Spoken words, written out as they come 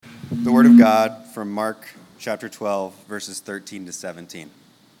The Word of God from Mark chapter 12, verses 13 to 17.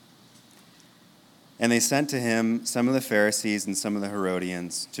 And they sent to him some of the Pharisees and some of the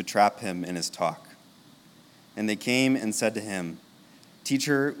Herodians to trap him in his talk. And they came and said to him,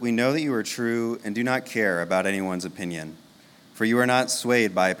 "Teacher, we know that you are true and do not care about anyone's opinion, for you are not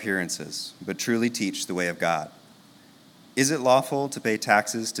swayed by appearances, but truly teach the way of God. Is it lawful to pay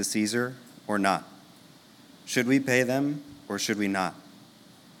taxes to Caesar or not? Should we pay them or should we not?"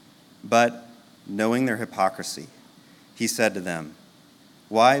 But, knowing their hypocrisy, he said to them,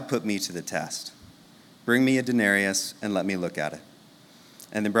 "Why put me to the test? Bring me a denarius and let me look at it."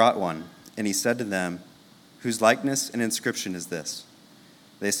 And they brought one, and he said to them, "Whose likeness and inscription is this?"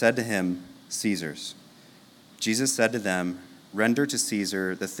 They said to him, "Caesar's." Jesus said to them, "Render to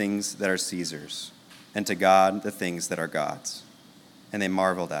Caesar the things that are Caesar's, and to God the things that are God's." And they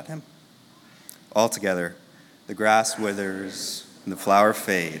marveled at him. Altogether, the grass withers and the flower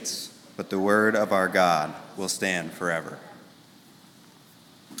fades, but the word of our God will stand forever.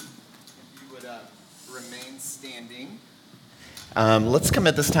 If you would remain standing. Let's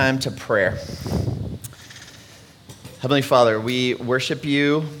commit this time to prayer. Heavenly Father, we worship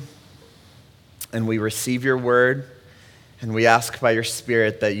you and we receive your word, and we ask by your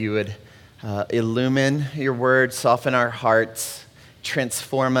Spirit that you would illumine your word, soften our hearts,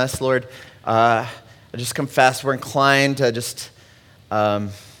 transform us. Lord, I just confess we're inclined to just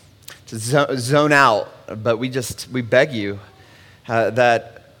to zone out, but we beg you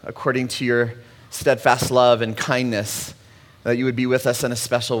that according to your steadfast love and kindness, that you would be with us in a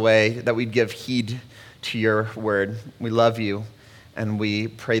special way, that we'd give heed to your word. We love you, and we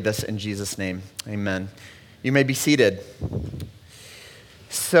pray this in Jesus' name. Amen. You may be seated.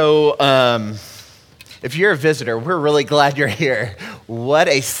 So, if you're a visitor, we're really glad you're here. What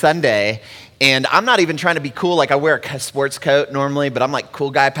a Sunday. And I'm not even trying to be cool, like I wear a sports coat normally, but I'm like cool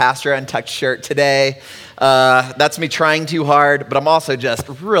guy pastor, untucked shirt today. That's me trying too hard, but I'm also just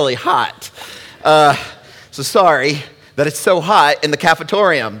really hot. So sorry that it's so hot in the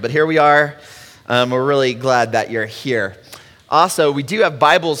cafetorium, but here we are. We're really glad that you're here. Also, we do have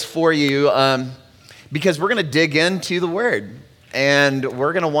Bibles for you because we're going to dig into the Word, and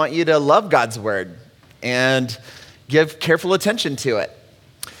we're going to want you to love God's Word and give careful attention to it.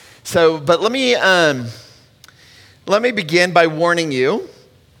 So, but let me begin by warning you.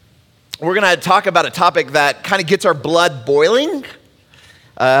 We're going to talk about a topic that kind of gets our blood boiling,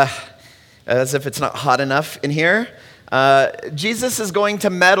 as if it's not hot enough in here. Jesus is going to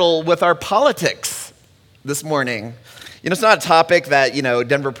meddle with our politics this morning. You know, it's not a topic that,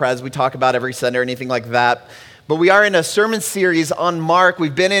 Denver Pres, we talk about every Sunday or anything like that. But we are in a sermon series on Mark.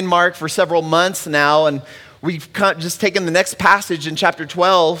 We've been in Mark for several months now, and we've just taken the next passage in chapter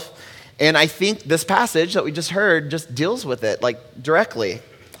 12, and I think this passage that we just heard just deals with it, like, directly.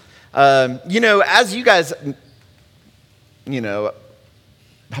 As you guys, have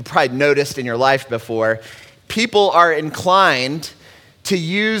probably noticed in your life before, people are inclined to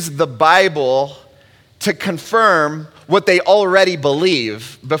use the Bible to confirm what they already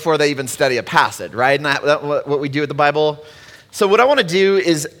believe before they even study a passage, right? Isn't that what we do with the Bible? So what I want to do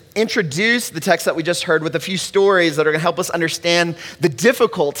is introduce the text that we just heard with a few stories that are going to help us understand the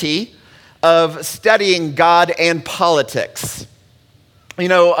difficulty of studying God and politics.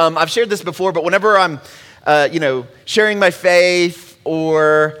 I've shared this before, but whenever I'm, sharing my faith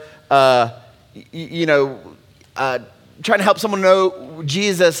or, trying to help someone know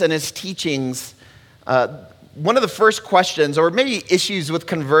Jesus and his teachings, one of the first questions or maybe issues with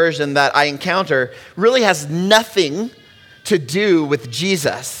conversion that I encounter really has nothing to do with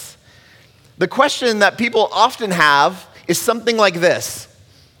Jesus. The question that people often have is something like this: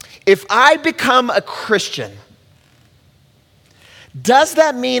 if I become a Christian, does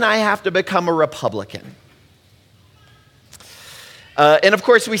that mean I have to become a Republican? And of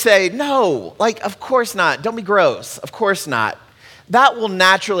course we say, no, of course not. Don't be gross. Of course not. That will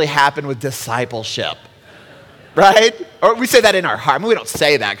naturally happen with discipleship, right? Or we say that in our heart. I mean, we don't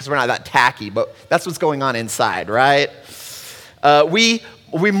say that because we're not that tacky, but that's what's going on inside, right? We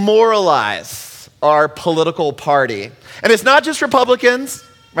moralize our political party. And it's not just Republicans,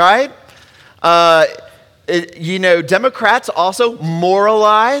 right? Democrats also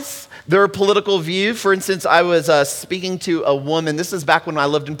moralize their political view. For instance, I was speaking to a woman. This is back when I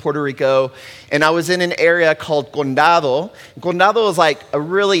lived in Puerto Rico, and I was in an area called Condado. Condado is like a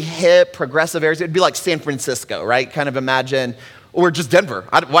really hip, progressive area. It'd be like San Francisco, right? Kind of imagine, or just Denver.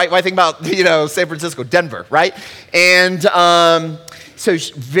 Why think about, San Francisco? Denver, right? And so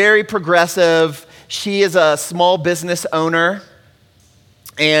very progressive. She is a small business owner,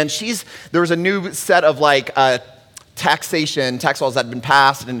 and there was a new set of taxation, tax laws that had been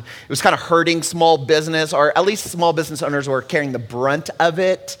passed, and it was kind of hurting small business, or at least small business owners were carrying the brunt of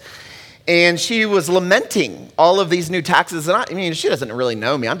it. And she was lamenting all of these new taxes. And I mean, she doesn't really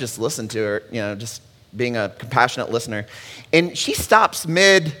know me. I'm just listening to her, just being a compassionate listener. And she stops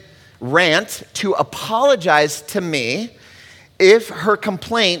mid-rant to apologize to me if her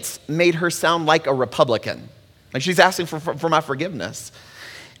complaints made her sound like a Republican. Like she's asking for my forgiveness.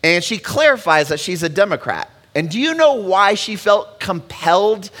 And she clarifies that she's a Democrat. And do you know why she felt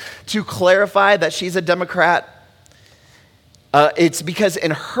compelled to clarify that she's a Democrat? It's because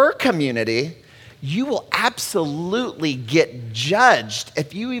in her community, you will absolutely get judged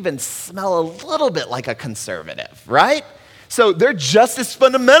if you even smell a little bit like a conservative, right? So they're just as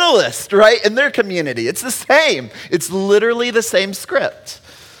fundamentalist, right, in their community. It's the same. It's literally the same script.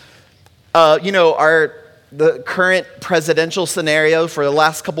 The current presidential scenario for the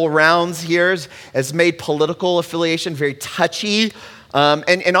last couple of rounds here has made political affiliation very touchy.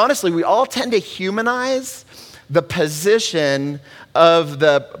 And honestly, we all tend to humanize the position of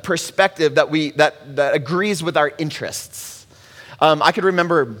the perspective that agrees with our interests. I could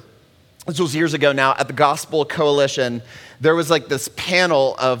remember, this was years ago now, at the Gospel Coalition, there was like this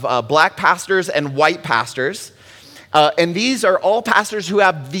panel of black pastors and white pastors. And these are all pastors who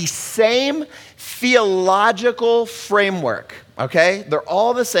have the same theological framework, okay? They're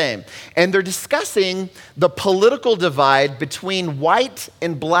all the same. And they're discussing the political divide between white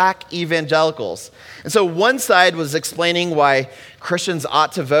and black evangelicals. And so one side was explaining why Christians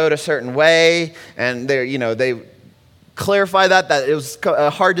ought to vote a certain way, and they clarify that it was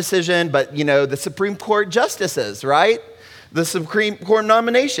a hard decision, but the Supreme Court justices, right? The Supreme Court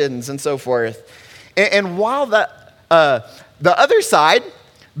nominations and so forth. And while the other side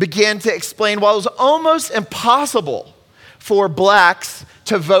began to explain why it was almost impossible for blacks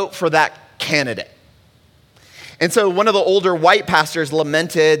to vote for that candidate. And so one of the older white pastors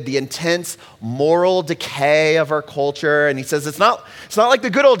lamented the intense moral decay of our culture. And he says, it's not like the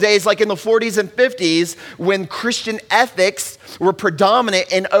good old days, like in the 40s and 50s, when Christian ethics were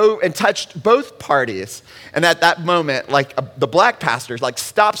predominant and touched both parties. And at that moment, the black pastor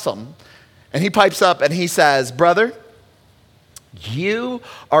stops him, and he pipes up and he says, "Brother, you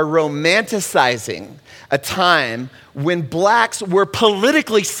are romanticizing a time when blacks were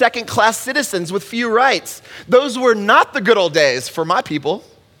politically second-class citizens with few rights. Those were not the good old days for my people.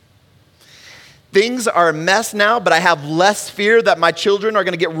 Things are a mess now, but I have less fear that my children are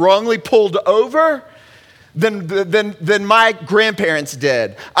going to get wrongly pulled over than my grandparents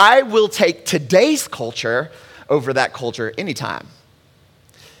did. I will take today's culture over that culture anytime."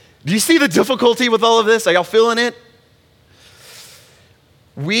 Do you see the difficulty with all of this? Are y'all feeling it?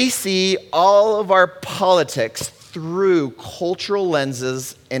 We see all of our politics through cultural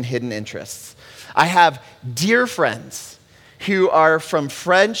lenses and hidden interests. I have dear friends who are from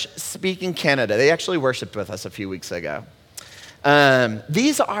French-speaking Canada. They actually worshiped with us a few weeks ago.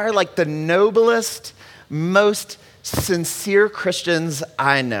 These are like the noblest, most sincere Christians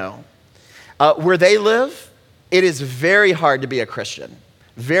I know. Where they live, it is very hard to be a Christian.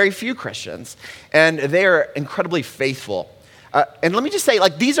 Very few Christians. And they are incredibly faithful. And let me just say,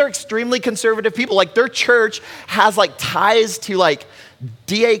 these are extremely conservative people. Their church has, ties to,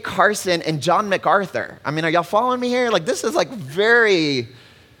 D.A. Carson and John MacArthur. I mean, are y'all following me here? This is, very,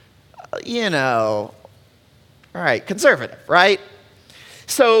 all right, conservative, right?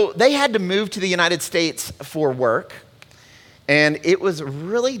 So they had to move to the United States for work. And it was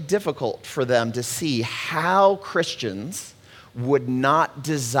really difficult for them to see how Christians would not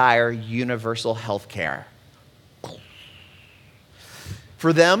desire universal health care.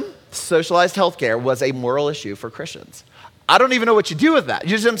 For them, socialized healthcare was a moral issue for Christians. I don't even know what you do with that.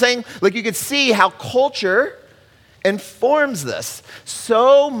 You know what I'm saying? You can see how culture informs this.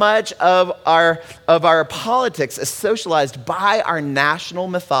 So much of our politics is socialized by our national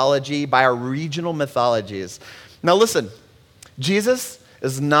mythology, by our regional mythologies. Now listen, Jesus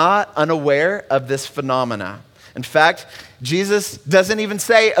is not unaware of this phenomena. In fact, Jesus doesn't even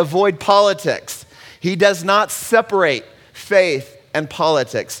say avoid politics. He does not separate faith and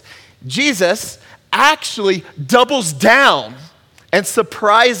politics. Jesus actually doubles down and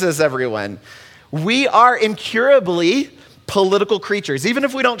surprises everyone. We are incurably political creatures, even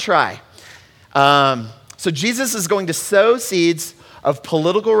if we don't try. So Jesus is going to sow seeds of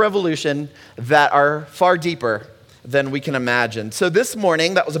political revolution that are far deeper than we can imagine. So this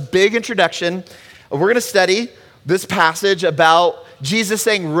morning, that was a big introduction. We're going to study this passage about Jesus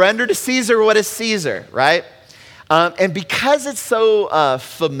saying, render to Caesar what is Caesar, right? And because it's so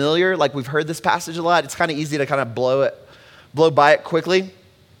familiar, we've heard this passage a lot, it's kind of easy to kind of blow by it quickly.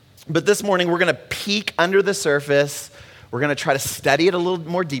 But this morning, we're going to peek under the surface. We're going to try to study it a little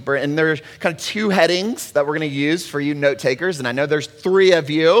more deeper. And there's kind of two headings that we're going to use for you note takers. And I know there's three of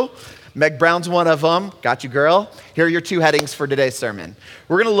you. Meg Brown's one of them. Got you, girl. Here are your two headings for today's sermon.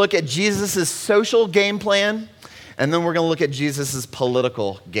 We're going to look at Jesus' social game plan, and then we're going to look at Jesus'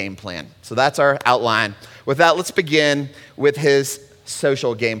 political game plan. So that's our outline. With that, let's begin with his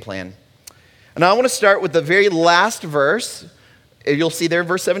social game plan. And I want to start with the very last verse. You'll see there in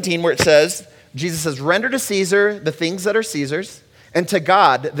verse 17 where it says, Jesus says, "Render to Caesar the things that are Caesar's, and to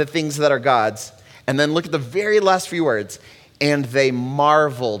God the things that are God's." And then look at the very last few words. "And they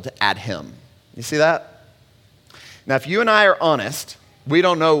marveled at him." You see that? Now, if you and I are honest, we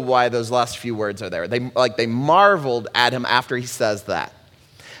don't know why those last few words are there. They marveled at him after he says that.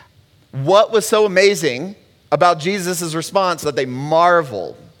 What was so amazing about Jesus' response that they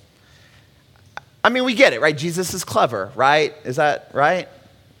marveled? I mean, we get it, right? Jesus is clever, right? Is that right?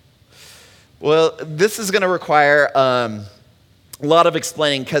 Well, this is going to require a lot of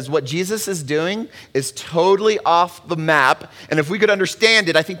explaining because what Jesus is doing is totally off the map. And if we could understand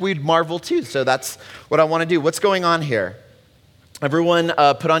it, I think we'd marvel too. So that's what I want to do. What's going on here? Everyone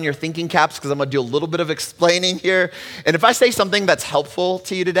put on your thinking caps because I'm going to do a little bit of explaining here. And if I say something that's helpful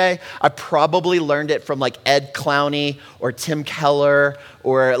to you today, I probably learned it from like Ed Clowney or Tim Keller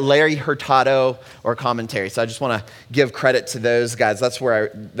or Larry Hurtado or commentary. So I just want to give credit to those guys. That's where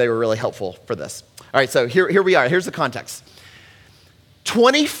they were really helpful for this. All right, so here we are. Here's the context.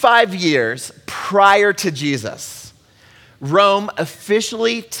 25 years prior to Jesus, Rome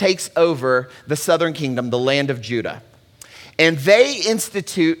officially takes over the southern kingdom, the land of Judah. And they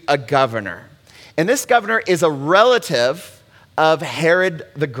institute a governor. And this governor is a relative of Herod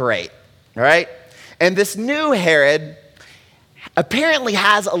the Great, all right? And this new Herod apparently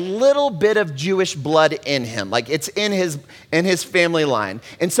has a little bit of Jewish blood in him. Like it's in his family line.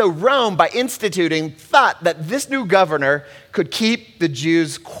 And so Rome, by instituting, thought that this new governor could keep the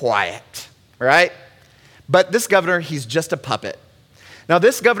Jews quiet, right? But this governor, he's just a puppet. Now,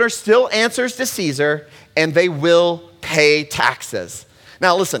 this governor still answers to Caesar, and they will pay taxes.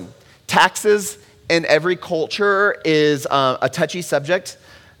 Now, listen, taxes in every culture is a touchy subject.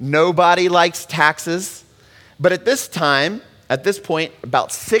 Nobody likes taxes. But at this point,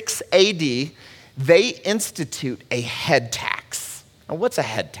 about 6 AD, they institute a head tax. Now, what's a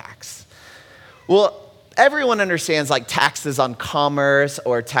head tax? Well, everyone understands like taxes on commerce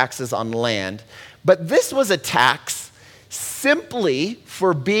or taxes on land. But this was a tax simply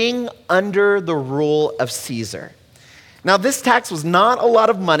for being under the rule of Caesar. Now, this tax was not a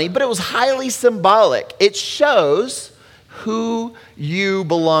lot of money, but it was highly symbolic. It shows who you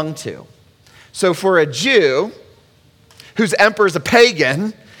belong to. So for a Jew whose emperor is a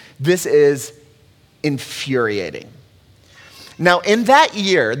pagan, this is infuriating. Now, in that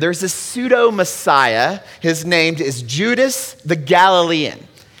year, there's a pseudo-Messiah. His name is Judas the Galilean,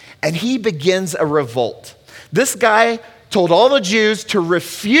 and he begins a revolt. This guy told all the Jews to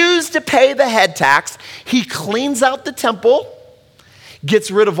refuse to pay the head tax. He cleans out the temple,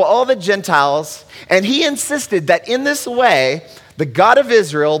 gets rid of all the Gentiles, and he insisted that in this way, the God of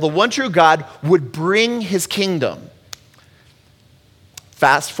Israel, the one true God, would bring his kingdom.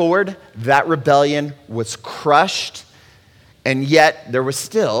 Fast forward, that rebellion was crushed, and yet there was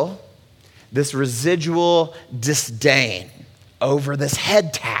still this residual disdain over this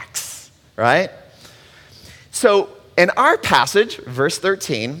head tax, right? So, in our passage, verse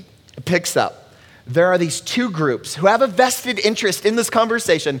 13, it picks up. There are these two groups who have a vested interest in this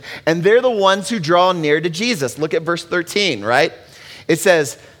conversation, and they're the ones who draw near to Jesus. Look at verse 13, right? It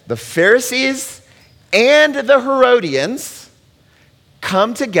says, the Pharisees and the Herodians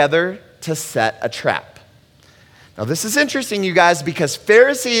come together to set a trap. Now, this is interesting, you guys, because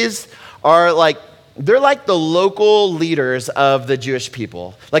Pharisees are they're like the local leaders of the Jewish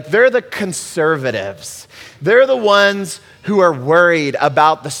people. Like they're the conservatives. They're the ones who are worried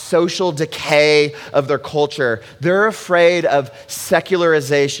about the social decay of their culture. They're afraid of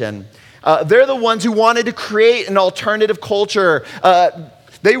secularization. They're the ones who wanted to create an alternative culture.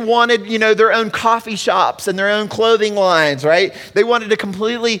 They wanted, their own coffee shops and their own clothing lines, right? They wanted to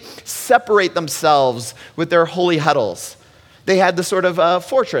completely separate themselves with their holy huddles. They had the sort of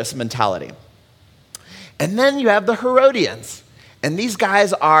fortress mentality. And then you have the Herodians. And these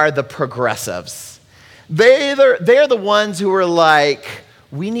guys are the progressives. They're the ones who are like,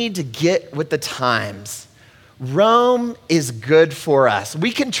 we need to get with the times. Rome is good for us.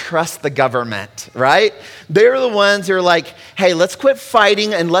 We can trust the government, right? They're the ones who are like, hey, let's quit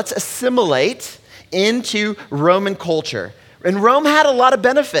fighting and let's assimilate into Roman culture. And Rome had a lot of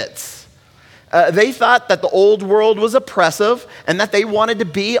benefits. They thought that the old world was oppressive and that they wanted to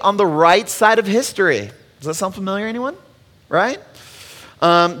be on the right side of history. Does that sound familiar, anyone? Right?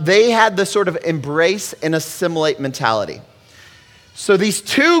 They had this sort of embrace and assimilate mentality. So these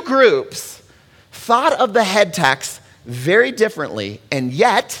two groups thought of the head tax very differently, and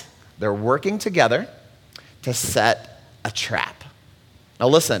yet they're working together to set a trap. Now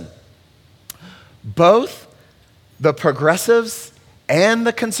listen, both the progressives and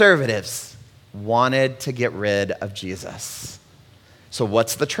the conservatives wanted to get rid of Jesus. So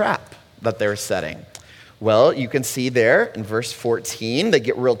what's the trap that they're setting? Well, you can see there in verse 14, they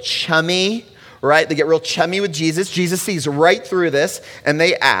get real chummy, right? They get real chummy with Jesus. Jesus sees right through this, and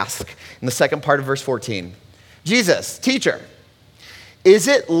they ask in the second part of verse 14, Jesus, teacher, is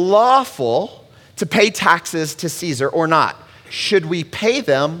it lawful to pay taxes to Caesar or not? Should we pay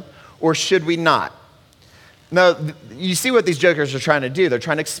them or should we not? Now, you see what these jokers are trying to do. They're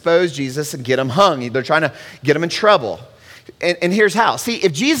trying to expose Jesus and get him hung. They're trying to get him in trouble. And here's how. See,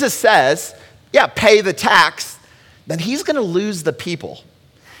 if Jesus says, yeah, pay the tax, then he's going to lose the people.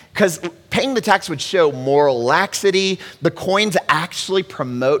 Because paying the tax would show moral laxity. The coins actually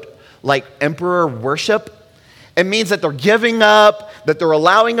promote like emperor worship. It means that they're giving up, that they're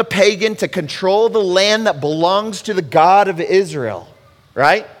allowing a pagan to control the land that belongs to the God of Israel,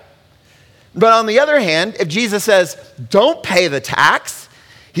 right? But on the other hand, if Jesus says, don't pay the tax,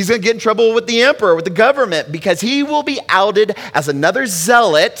 he's going to get in trouble with the emperor, with the government, because he will be outed as another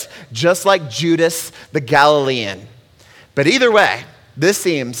zealot, just like Judas the Galilean. But either way, this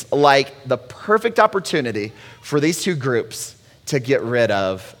seems like the perfect opportunity for these two groups to get rid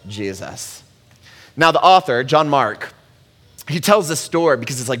of Jesus. Now, the author, John Mark, he tells this story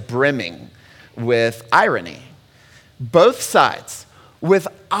because it's like brimming with irony. Both sides, with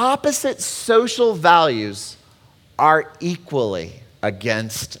opposite social values, are equally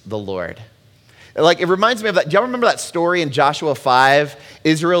against the Lord. Like, it reminds me of that. Do y'all remember that story in Joshua 5?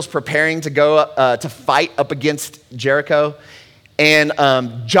 Israel's preparing to go to fight up against Jericho. And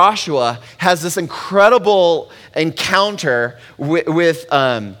Joshua has this incredible encounter with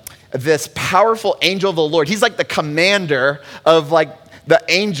this powerful angel of the Lord. He's like the commander of like the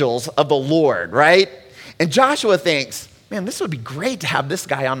angels of the Lord, right? And Joshua thinks, man, this would be great to have this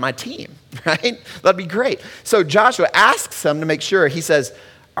guy on my team, right? That'd be great. So Joshua asks him to make sure. He says,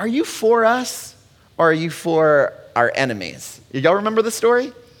 are you for us or are you for our enemies? Y'all remember the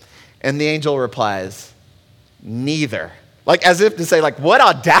story? And the angel replies, neither. Like as if to say, like, what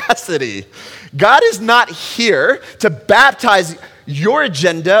audacity. God is not here to baptize your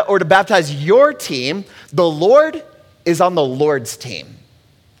agenda or to baptize your team. The Lord is on the Lord's team.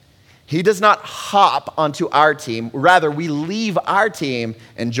 He does not hop onto our team. Rather, we leave our team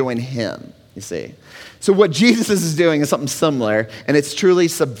and join him, you see. So what Jesus is doing is something similar, and it's truly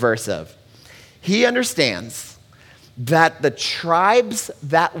subversive. He understands that the tribes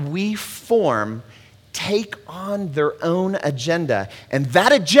that we form take on their own agenda, and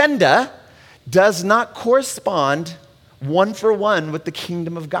that agenda does not correspond one for one with the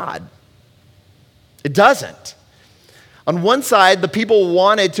kingdom of God. It doesn't. On one side, the people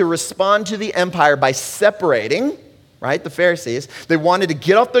wanted to respond to the empire by separating, right, the Pharisees. They wanted to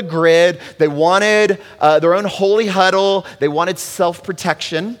get off the grid. They wanted their own holy huddle. They wanted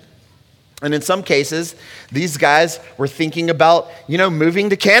self-protection. And in some cases, these guys were thinking about, moving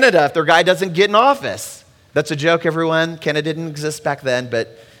to Canada if their guy doesn't get in office. That's a joke, everyone. Canada didn't exist back then,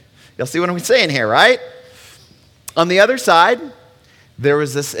 but you'll see what I'm saying here, right? On the other side, there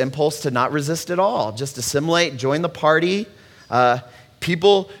was this impulse to not resist at all, just assimilate, join the party.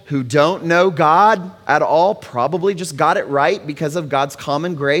 People who don't know God at all probably just got it right because of God's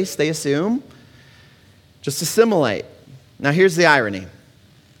common grace, they assume. Just assimilate. Now here's the irony.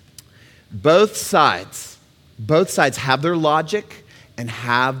 Both sides have their logic and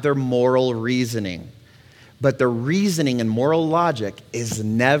have their moral reasoning. But the reasoning and moral logic is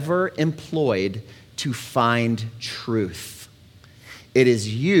never employed to find truth. It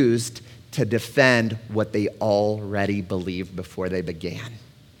is used to defend what they already believed before they began.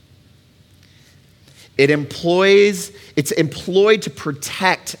 It's employed to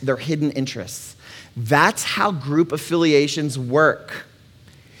protect their hidden interests. That's how group affiliations work.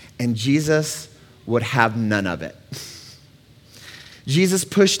 And Jesus would have none of it. Jesus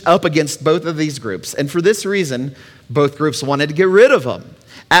pushed up against both of these groups. And for this reason, both groups wanted to get rid of him.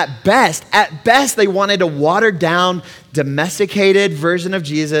 At best, they wanted a watered down, domesticated version of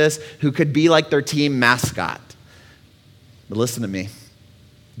Jesus who could be like their team mascot. But listen to me.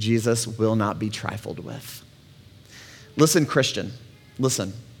 Jesus will not be trifled with. Listen, Christian,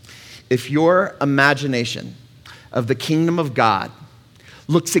 listen. If your imagination of the kingdom of God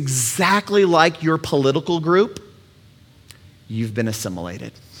looks exactly like your political group, you've been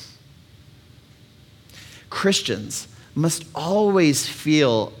assimilated. Christians must always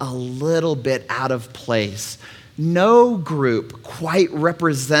feel a little bit out of place. No group quite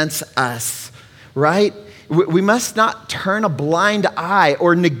represents us, right? We must not turn a blind eye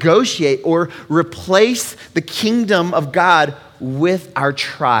or negotiate or replace the kingdom of God with our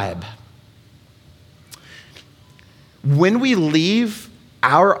tribe. When we leave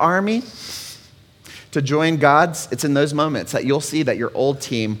our army to join God's, it's in those moments that you'll see that your old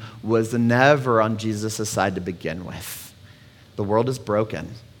team was never on Jesus' side to begin with. The world is broken.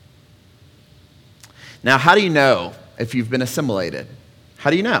 Now, how do you know if you've been assimilated? How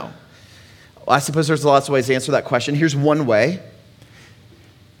do you know? Well, I suppose there's lots of ways to answer that question. Here's one way.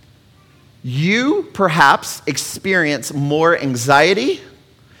 You perhaps experience more anxiety,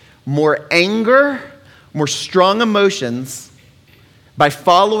 more anger, more strong emotions by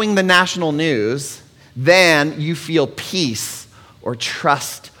following the national news than you feel peace or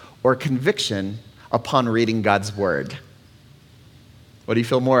trust or conviction upon reading God's word. What do you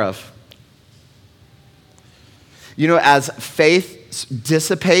feel more of? You know, as faith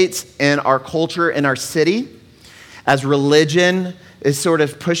dissipates in our culture, in our city, as religion is sort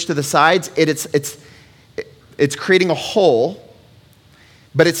of pushed to the sides, it's creating a hole,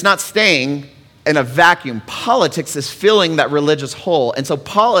 but it's not staying in a vacuum. Politics is filling that religious hole. And so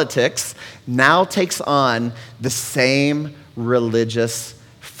politics now takes on the same religious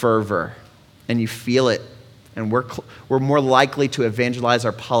fervor. And you feel it. And we're more likely to evangelize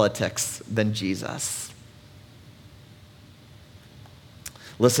our politics than Jesus.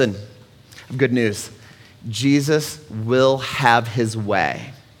 Listen, I have good news. Jesus will have his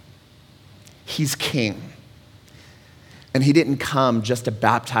way. He's king. And he didn't come just to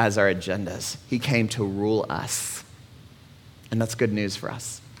baptize our agendas. He came to rule us. And that's good news for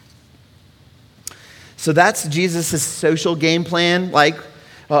us. So that's Jesus' social game plan.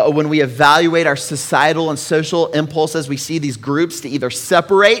 When we evaluate our societal and social impulses, we see these groups to either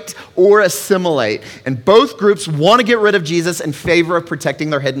separate or assimilate. And both groups want to get rid of Jesus in favor of protecting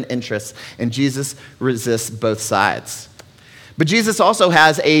their hidden interests. And Jesus resists both sides. But Jesus also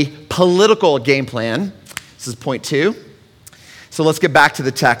has a political game plan. This is point 2. So let's get back to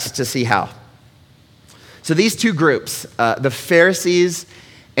the text to see how. So these two groups, the Pharisees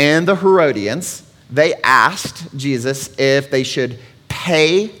and the Herodians, they asked Jesus if they should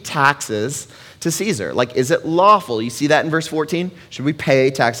pay taxes to Caesar. Is it lawful? You see that in verse 14? Should we pay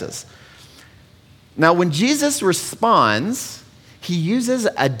taxes? Now, when Jesus responds, he uses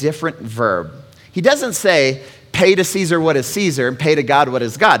a different verb. He doesn't say, pay to Caesar what is Caesar and pay to God what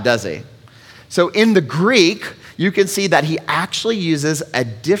is God, does he? So in the Greek, you can see that he actually uses a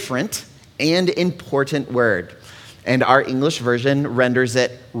different and important word. And our English version renders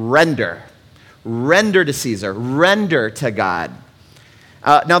it render. Render to Caesar, render to God.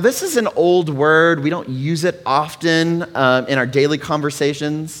 Now, this is an old word. We don't use it often in our daily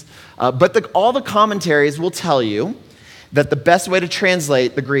conversations. But all the commentaries will tell you that the best way to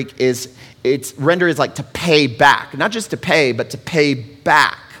translate the Greek is, render is like to pay back. Not just to pay, but to pay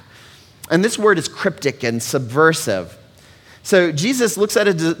back. And this word is cryptic and subversive. So Jesus looks at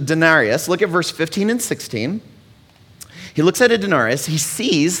a denarius. Look at verse 15 and 16. He looks at a denarius. He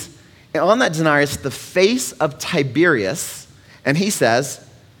sees on that denarius the face of Tiberius. And he says,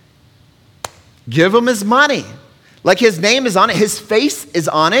 give him his money. His name is on it. His face is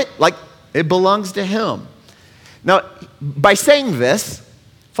on it. It belongs to him. Now, by saying this,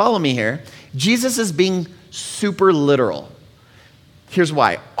 follow me here, Jesus is being super literal. Here's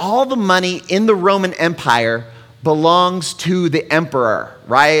why. All the money in the Roman Empire belongs to the emperor,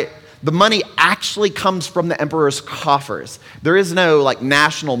 right? The money actually comes from the emperor's coffers. There is no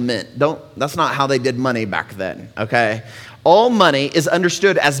national mint. That's not how they did money back then, okay? All money is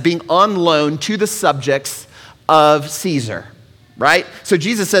understood as being on loan to the subjects of Caesar, right? So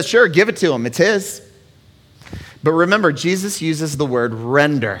Jesus says, sure, give it to him. It's his. But remember, Jesus uses the word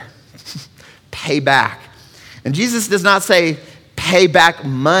render, pay back. And Jesus does not say, pay back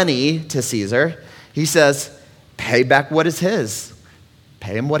money to Caesar. He says, pay back what is his.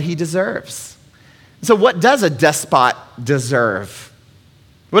 Pay him what he deserves. So what does a despot deserve?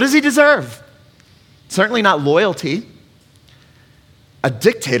 What does he deserve? Certainly not loyalty. A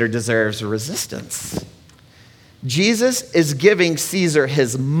dictator deserves resistance. Jesus is giving Caesar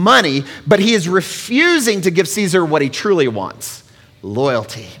his money, but he is refusing to give Caesar what he truly wants: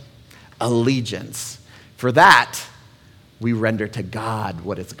 loyalty, allegiance. For that, we render to God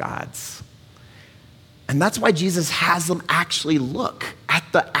what is God's. And that's why Jesus has them actually look at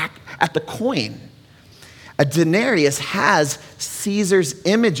the coin. A denarius has Caesar's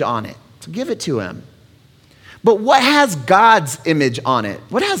image on it, so give it to him. But what has God's image on it?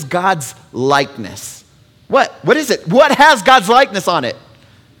 What has God's likeness? What is it? What has God's likeness on it?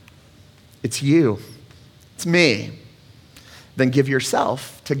 It's you. It's me. Then give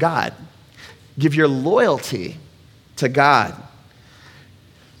yourself to God. Give your loyalty to God.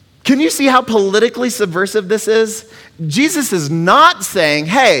 Can you see how politically subversive this is? Jesus is not saying,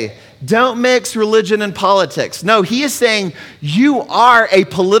 hey, don't mix religion and politics. No, he is saying you are a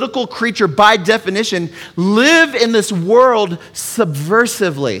political creature by definition. Live in this world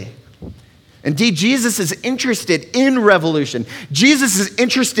subversively. Indeed, Jesus is interested in revolution. Jesus is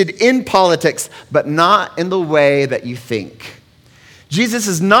interested in politics, but not in the way that you think. Jesus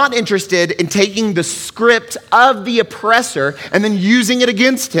is not interested in taking the script of the oppressor and then using it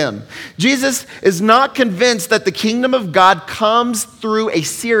against him. Jesus is not convinced that the kingdom of God comes through a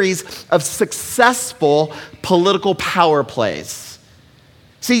series of successful political power plays.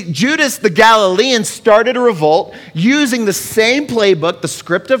 See, Judas the Galilean started a revolt using the same playbook, the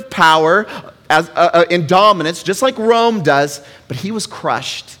script of power as in dominance, just like Rome does, but he was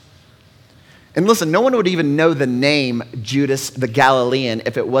crushed. And listen, no one would even know the name Judas the Galilean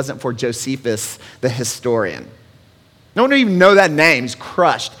if it wasn't for Josephus the historian. No one would even know that name. He's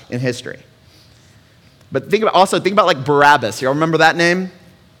crushed in history. But think about like Barabbas. Y'all remember that name?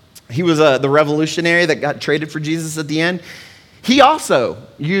 He was the revolutionary that got traded for Jesus at the end. He also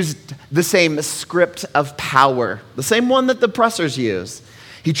used the same script of power, the same one that the oppressors use.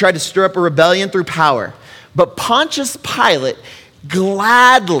 He tried to stir up a rebellion through power. But Pontius Pilate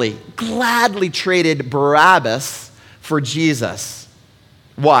gladly traded Barabbas for Jesus.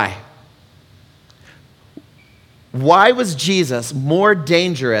 Why? Why was Jesus more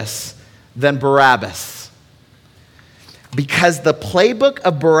dangerous than Barabbas? Because the playbook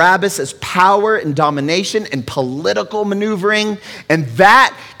of Barabbas is power and domination and political maneuvering, and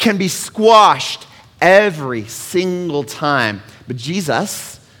that can be squashed every single time. But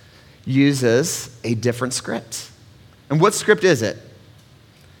Jesus uses a different script. And what script is it?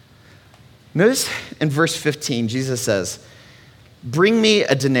 Notice in verse 15, Jesus says, bring me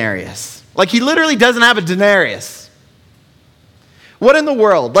a denarius. Like he literally doesn't have a denarius. What in the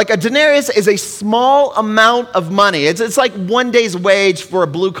world? Like a denarius is a small amount of money. It's like one day's wage for a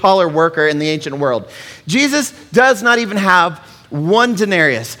blue-collar worker in the ancient world. Jesus does not even have one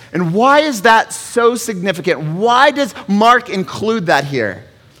denarius. And why is that so significant? Why does Mark include that here?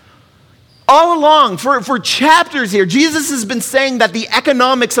 All along, for chapters here, Jesus has been saying that the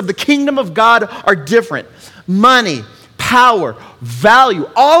economics of the kingdom of God are different. Money, power, value,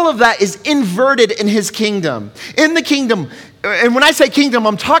 all of that is inverted in his kingdom. In the kingdom, and when I say kingdom,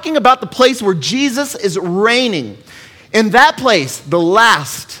 I'm talking about the place where Jesus is reigning. In that place, the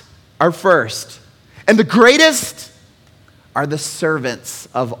last are first, and the greatest are the servants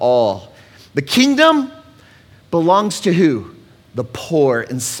of all. The kingdom belongs to who? The poor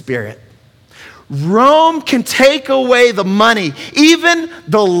in spirit. Rome can take away the money, even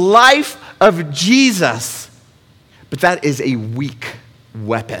the life of Jesus, but that is a weak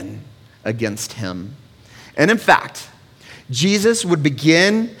weapon against him. And in fact, Jesus would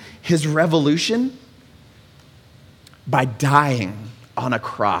begin his revolution by dying on a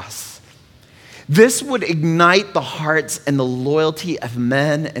cross. This would ignite the hearts and the loyalty of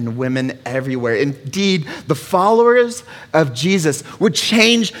men and women everywhere. Indeed, the followers of Jesus would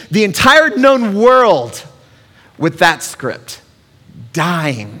change the entire known world with that script.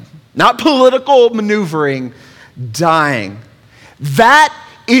 Dying. Not political maneuvering, dying. That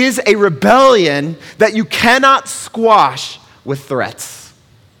is a rebellion that you cannot squash with threats.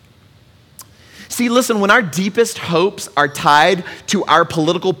 See, listen, when our deepest hopes are tied to our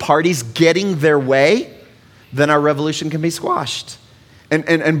political parties getting their way, then our revolution can be squashed.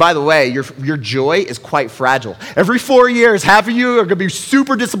 And by the way, your joy is quite fragile. Every 4 years, half of you are going to be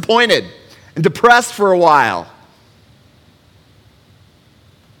super disappointed and depressed for a while.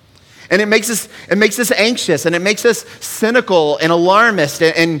 And it makes us anxious, and it makes us cynical and alarmist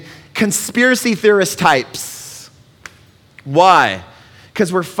and conspiracy theorist types. Why?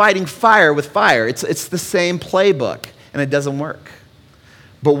 Because we're fighting fire with fire. It's the same playbook, and it doesn't work.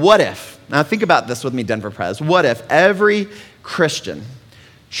 But what if, now think about this with me, Denver Press, what if every Christian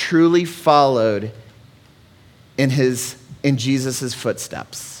truly followed in Jesus'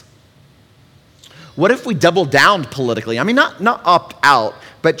 footsteps? What if we double down politically? I mean, not opt out,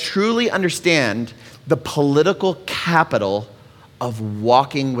 but truly understand the political capital of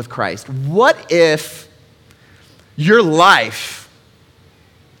walking with Christ. What if your life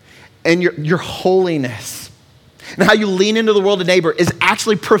and your holiness and how you lean into the world of neighbor is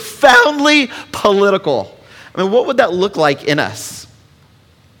actually profoundly political? I mean, what would that look like in us?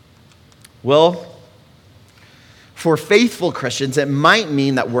 Well, for faithful Christians, it might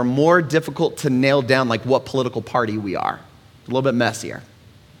mean that we're more difficult to nail down like what political party we are. A little bit messier.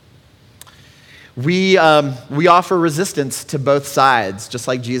 We offer resistance to both sides, just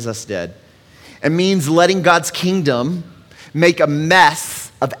like Jesus did. It means letting God's kingdom make a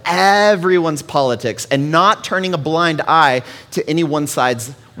mess of everyone's politics and not turning a blind eye to any one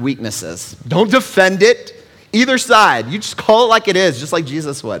side's weaknesses. Don't defend it, either side. You just call it like it is, just like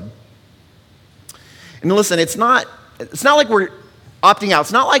Jesus would. And listen, it's not like we're opting out.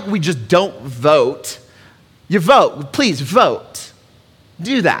 It's not like we just don't vote. You vote. Please vote.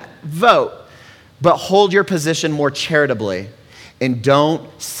 Do that. Vote. But hold your position more charitably and don't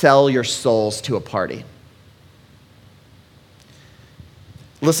sell your souls to a party.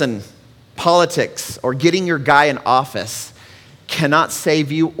 Listen, politics or getting your guy in office cannot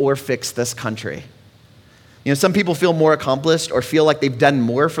save you or fix this country. You know, some people feel more accomplished or feel like they've done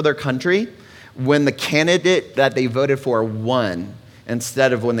more for their country when the candidate that they voted for won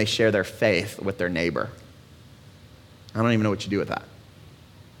instead of when they share their faith with their neighbor. I don't even know what you do with that.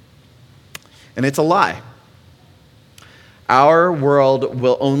 And it's a lie. Our world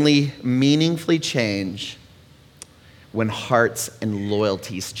will only meaningfully change when hearts and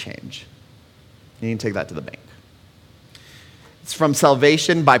loyalties change. You can take that to the bank. It's from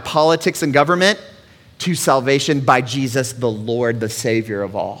salvation by politics and government to salvation by Jesus, the Lord, the Savior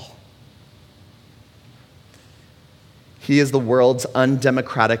of all. He is the world's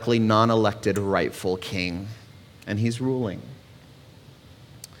undemocratically non-elected rightful king, and he's ruling.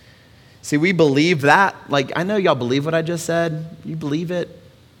 See, we believe that. Like, I know y'all believe what I just said. You believe it,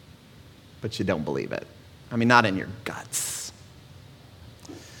 but you don't believe it. I mean, not in your guts.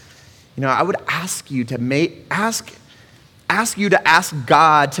 You know, I would ask you to ask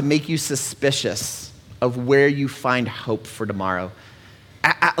God to make you suspicious of where you find hope for tomorrow.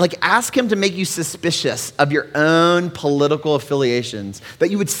 Ask him to make you suspicious of your own political affiliations,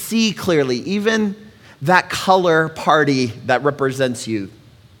 that you would see clearly, even that color party that represents you.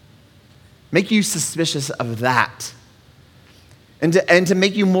 Make you suspicious of that. And to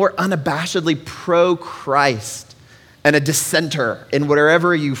make you more unabashedly pro-Christ and a dissenter in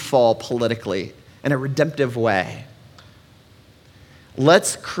wherever you fall politically in a redemptive way.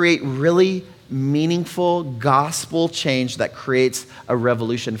 Let's create really meaningful gospel change that creates a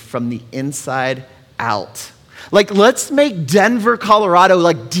revolution from the inside out. Like, let's make Denver,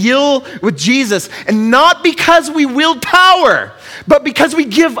 Colorado, deal with Jesus, and not because we wield power, but because we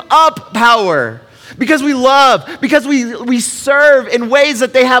give up power, because we love, because we serve in ways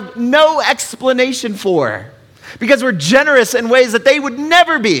that they have no explanation for, because we're generous in ways that they would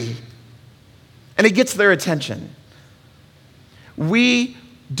never be, and it gets their attention. We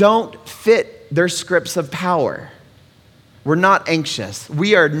don't fit their scripts of power. We're not anxious.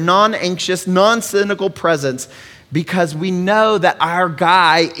 We are non-anxious, non-cynical presence because we know that our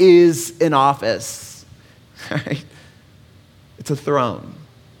guy is in office. Right? It's a throne.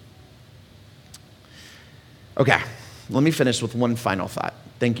 Okay, let me finish with one final thought.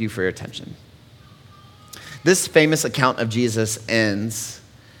 Thank you for your attention. This famous account of Jesus ends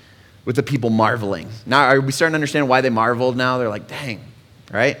with the people marveling. Now, are we starting to understand why they marveled now? They're like, dang,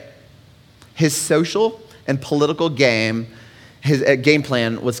 right? His social and political game, his game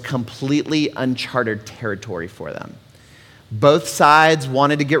plan was completely uncharted territory for them. Both sides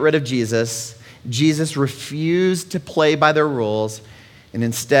wanted to get rid of Jesus. Jesus refused to play by their rules, and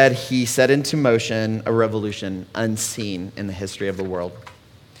instead he set into motion a revolution unseen in the history of the world.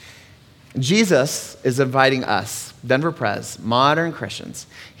 Jesus is inviting us, Denver Pres, modern Christians,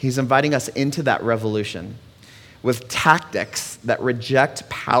 he's inviting us into that revolution with tactics that reject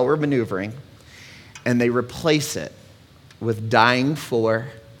power maneuvering, and they replace it with dying for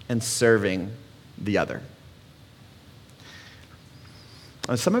and serving the other.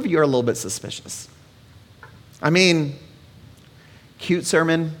 Some of you are a little bit suspicious. I mean, cute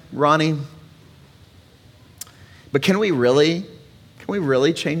sermon, Ronnie, but can we really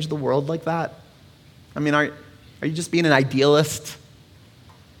change the world like that? I mean, are you just being an idealist?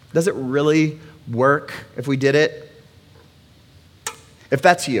 Does it really work if we did it? If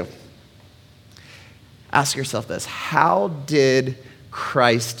that's you, ask yourself this: how did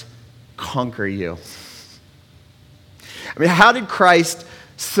Christ conquer you? I mean, how did Christ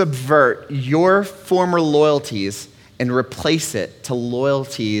subvert your former loyalties and replace it to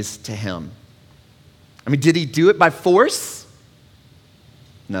loyalties to him? I mean, did he do it by force?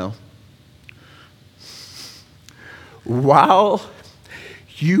 No. While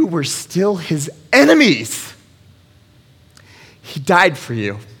you were still his enemies, he died for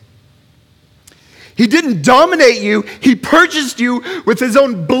you. He didn't dominate you. He purchased you with his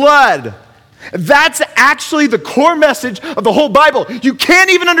own blood. That's actually the core message of the whole Bible. You can't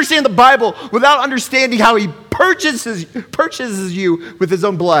even understand the Bible without understanding how he purchases you with his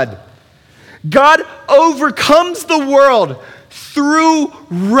own blood. God overcomes the world through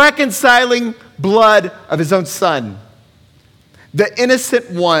reconciling blood of his own son. The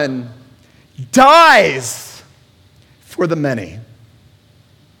innocent one dies for the many.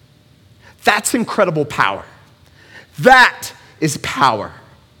 That's incredible power. That is power.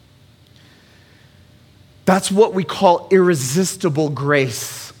 That's what we call irresistible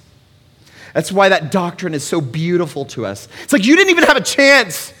grace. That's why that doctrine is so beautiful to us. It's like you didn't even have a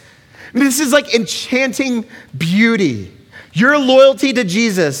chance. This is like enchanting beauty. Your loyalty to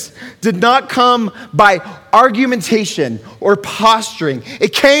Jesus did not come by argumentation or posturing.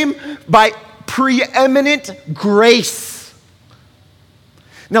 It came by preeminent grace.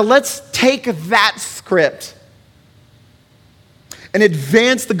 Now let's take that script and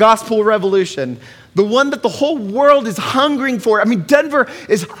advance the gospel revolution, the one that the whole world is hungering for. I mean, Denver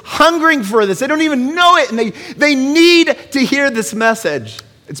is hungering for this. They don't even know it, and they need to hear this message.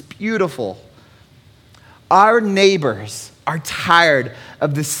 It's beautiful. Our neighbors are tired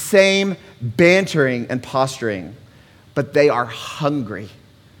of the same bantering and posturing, but they are hungry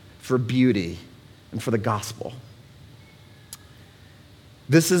for beauty and for the gospel.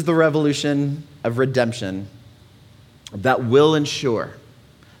 This is the revolution of redemption that will ensure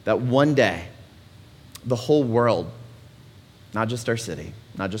that one day the whole world, not just our city,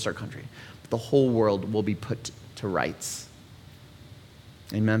 not just our country, but the whole world will be put to rights.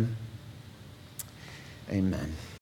 Amen? Amen.